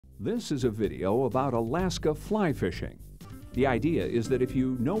This is a video about Alaska fly fishing. The idea is that if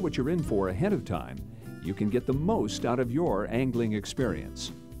you know what you're in for ahead of time, you can get the most out of your angling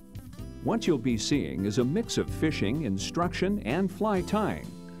experience. What you'll be seeing is a mix of fishing, instruction, and fly tying.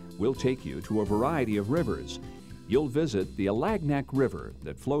 We'll take you to a variety of rivers. You'll visit the Alaska River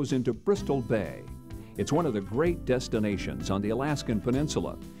that flows into Bristol Bay. It's one of the great destinations on the Alaskan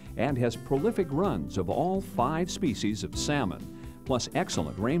Peninsula and has prolific runs of all 5 species of salmon, plus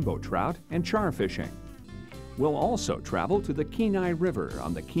excellent rainbow trout and char fishing. We'll also travel to the Kenai River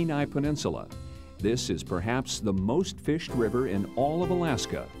on the Kenai Peninsula. This is perhaps the most fished river in all of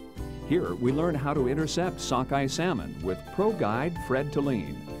Alaska. Here we learn how to intercept sockeye salmon with pro guide Fred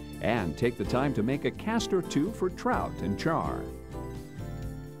Talene and take the time to make a cast or two for trout and char.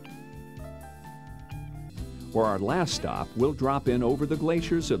 For our last stop, we'll drop in over the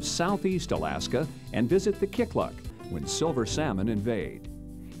glaciers of southeast Alaska and visit the Kikluk when silver salmon invade.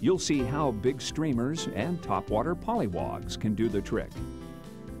 You'll see how big streamers and topwater polywogs can do the trick.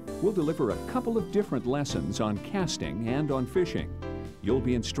 We'll deliver a couple of different lessons on casting and on fishing. You'll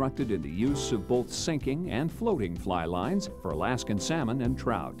be instructed in the use of both sinking and floating fly lines for Alaskan salmon and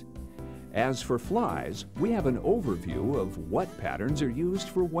trout. As for flies, we have an overview of what patterns are used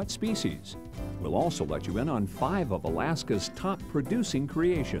for what species. We'll also let you in on 5 of Alaska's top producing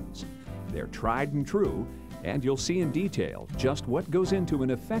creations. They're tried and true, and you'll see in detail just what goes into an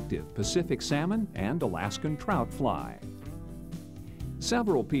effective Pacific salmon and Alaskan trout fly.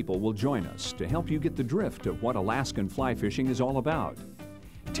 Several people will join us to help you get the drift of what Alaskan fly fishing is all about.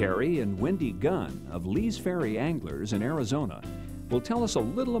 Terry and Wendy Gunn of Lee's Ferry Anglers in Arizona will tell us a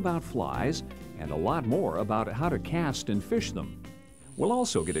little about flies and a lot more about how to cast and fish them. We'll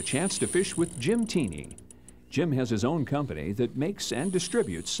also get a chance to fish with Jim Teeney. Jim has his own company that makes and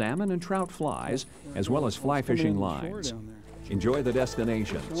distributes salmon and trout flies, as well as fly fishing lines. Enjoy the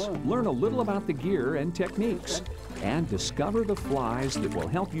destinations, learn a little about the gear and techniques, and discover the flies that will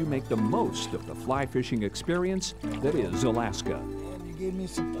help you make the most of the fly fishing experience that is Alaska. You gave me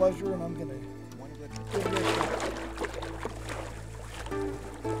some pleasure, and I'm going to give it a shot.